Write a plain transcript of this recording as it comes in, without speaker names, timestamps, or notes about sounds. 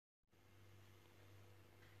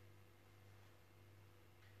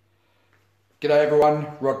G'day everyone,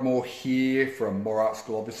 Rod Moore here from Moore Art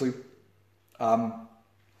School obviously. I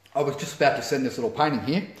was just about to send this little painting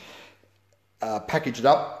here, package it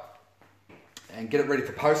up and get it ready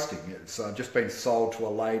for posting. It's just been sold to a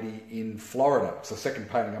lady in Florida. It's the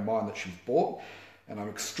second painting of mine that she's bought and I'm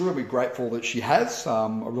extremely grateful that she has. I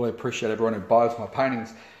really appreciate everyone who buys my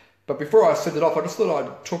paintings. But before I send it off, I just thought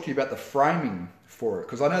I'd talk to you about the framing for it,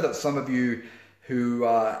 because I know that some of you who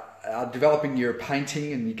are developing your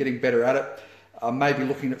painting and you're getting better at it may be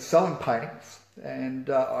looking at selling paintings, and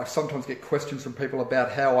I sometimes get questions from people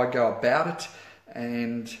about how I go about it,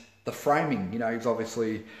 and the framing, is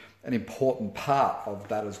obviously an important part of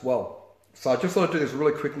that as well. So I just thought I'd do this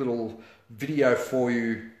really quick little video for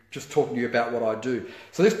you, just talking to you about what I do.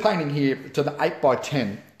 So this painting here, it's an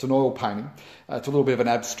 8x10, it's an oil painting. It's a little bit of an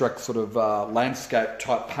abstract sort of landscape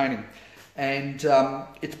type painting, and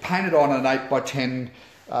it's painted on an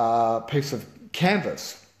 8x10 piece of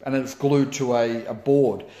canvas, and it's glued to a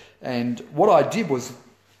board. And what I did was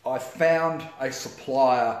I found a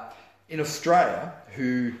supplier in Australia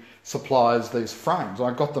who supplies these frames.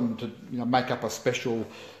 I got them to make up a special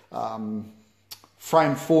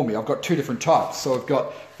frame for me. I've got two different types. So I've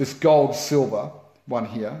got this gold silver one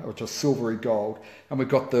here, which is silvery gold, and we've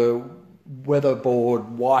got the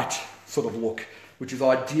weatherboard white sort of look, which is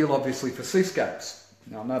ideal obviously for seascapes.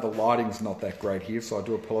 Now I know the lighting's not that great here, so I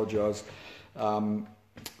do apologise.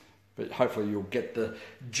 But hopefully you'll get the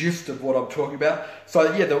gist of what I'm talking about.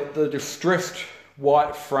 So yeah, the distressed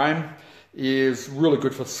white frame is really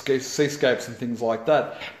good for seascapes and things like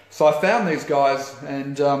that. So I found these guys,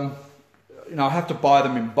 and I have to buy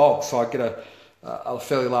them in bulk, so I get a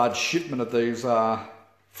fairly large shipment of these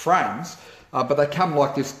frames. But they come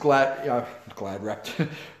like this glad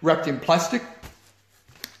wrapped in plastic,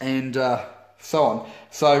 and so on.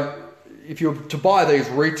 So if you were to buy these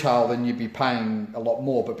retail, then you'd be paying a lot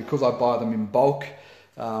more. But because I buy them in bulk,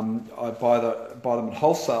 I buy them at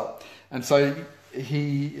wholesale. And so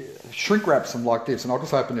he shrink wraps them like this. And I'll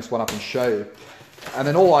just open this one up and show you. And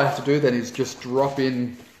then all I have to do then is just drop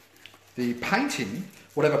in the painting,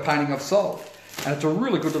 whatever painting I've sold. And it's a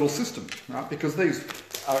really good little system, right? Because these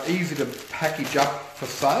are easy to package up for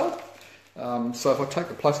sale. So if I take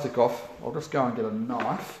the plastic off, I'll just go and get a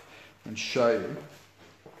knife and show you.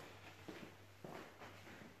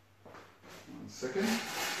 Second.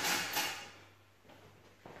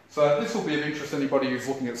 So this will be of interest to anybody who's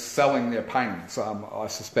looking at selling their paintings, I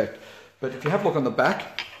suspect. But if you have a look on the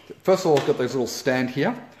back, first of all, I've got this little stand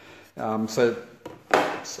here. So it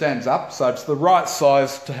stands up, so it's the right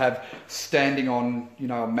size to have standing on,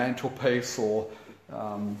 a mantelpiece or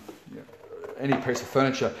any piece of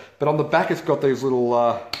furniture. But on the back, it's got these little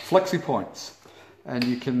flexi points, and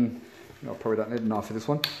you can, I probably don't need a knife for this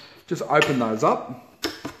one. Just open those up.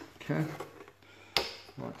 Okay.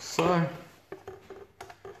 Like so.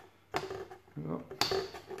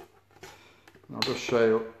 I'll just show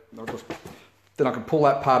you. Then I can pull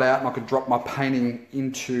that part out and I can drop my painting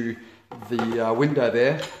into the window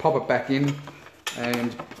there, pop it back in,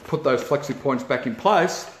 and put those flexi points back in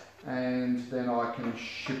place, and then I can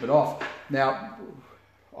ship it off. Now,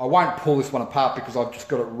 I won't pull this one apart because I've just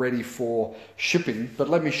got it ready for shipping, but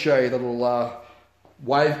let me show you the little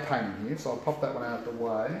wave painting here. So I'll pop that one out of the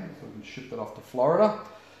way so we can ship that off to Florida.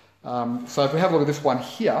 So if we have a look at this one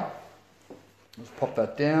here, let's pop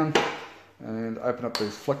that down and open up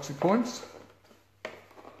these flexi points.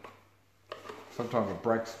 Sometimes it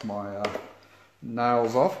breaks my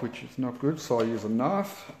nails off, which is not good, so I use a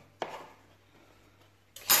knife.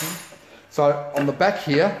 Okay. So on the back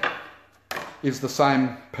here is the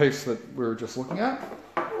same piece that we were just looking at.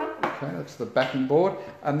 Okay, that's the backing board,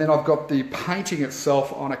 and then I've got the painting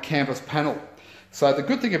itself on a canvas panel. So the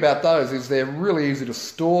good thing about those is they're really easy to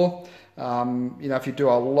store. If you do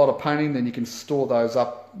a lot of painting, then you can store those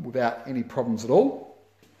up without any problems at all.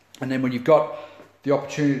 And then when you've got the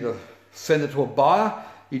opportunity to send it to a buyer,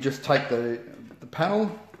 you just take the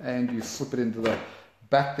panel and you slip it into the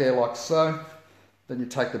back there like so. Then you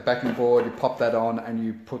take the backing board, you pop that on, and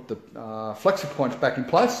you put the flexi points back in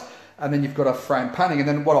place. And then you've got a frame painting, and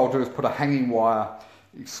then what I'll do is put a hanging wire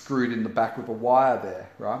screwed in the back with a wire there,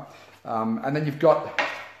 right? And then you've got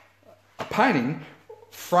a painting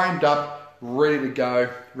framed up, ready to go,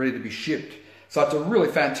 ready to be shipped. So it's a really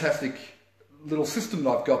fantastic little system that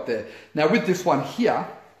I've got there. Now with this one here,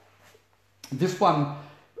 this one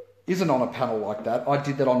isn't on a panel like that. I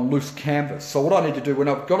did that on loose canvas. So what I need to do when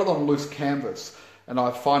I've got it on loose canvas and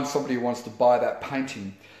I find somebody who wants to buy that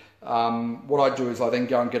painting, what I do is I then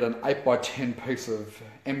go and get an 8x10 piece of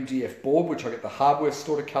MDF board, which I get the hardware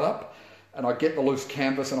store to cut up, and I get the loose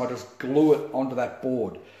canvas and I just glue it onto that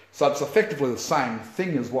board. So it's effectively the same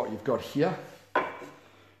thing as what you've got here.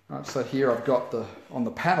 Right, so here I've got on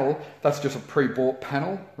the panel, that's just a pre-bought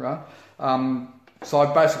panel, right?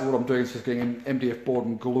 So basically what I'm doing is just getting an MDF board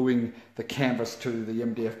and gluing the canvas to the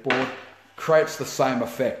MDF board. Creates the same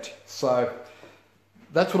effect. So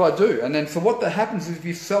that's what I do. And then so what that happens is if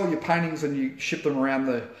you sell your paintings and you ship them around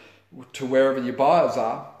to wherever your buyers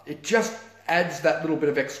are, it just adds that little bit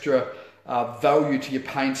of extra value to your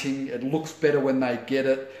painting. It looks better when they get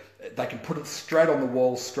it. They can put it straight on the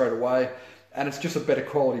walls straight away. And it's just a better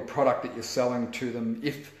quality product that you're selling to them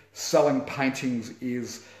if selling paintings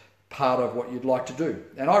is part of what you'd like to do.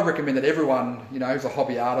 And I recommend that everyone, who's a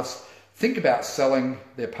hobby artist, think about selling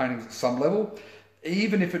their paintings at some level,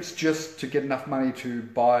 even if it's just to get enough money to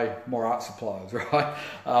buy more art supplies, right?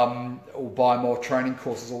 Or buy more training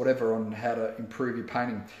courses or whatever on how to improve your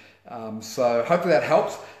painting. So hopefully that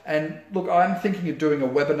helps. And look, I'm thinking of doing a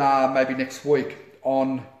webinar maybe next week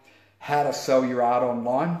on how to sell your art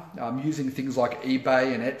online, using things like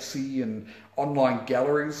eBay and Etsy and online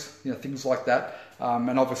galleries, things like that.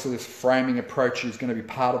 And obviously this framing approach is going to be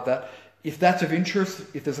part of that. If that's of interest,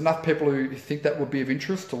 if there's enough people who think that would be of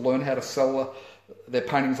interest to learn how to sell their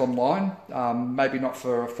paintings online, maybe not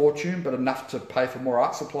for a fortune, but enough to pay for more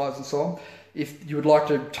art supplies and so on. If you would like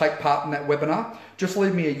to take part in that webinar, just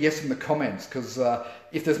leave me a yes in the comments, because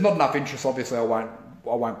if there's not enough interest, obviously I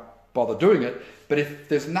won't bother doing it. But if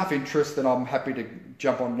there's enough interest, then I'm happy to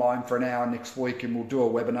jump online for an hour next week and we'll do a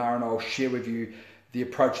webinar and I'll share with you the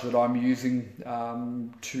approach that I'm using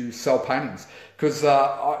to sell paintings. Because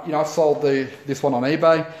I've sold this one on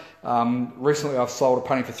eBay. Recently I've sold a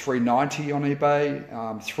painting for $390 on eBay,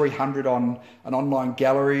 $300 on an online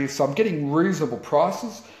gallery. So I'm getting reasonable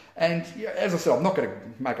prices. And as I said, I'm not going to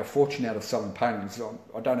make a fortune out of selling paintings.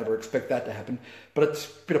 I don't ever expect that to happen. But it's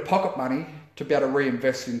a bit of pocket money to be able to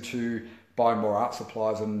reinvest into buying more art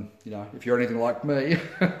supplies. And if you're anything like me,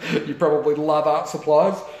 you probably love art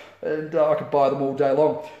supplies. And I could buy them all day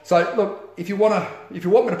long. So look, if you want me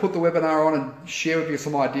to put the webinar on and share with you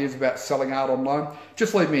some ideas about selling art online,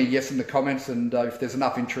 just leave me a yes in the comments, and if there's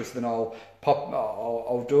enough interest, then I'll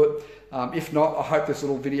do it. If not, I hope this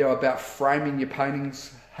little video about framing your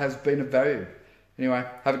paintings has been of value. Anyway,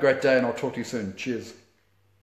 have a great day, and I'll talk to you soon. Cheers.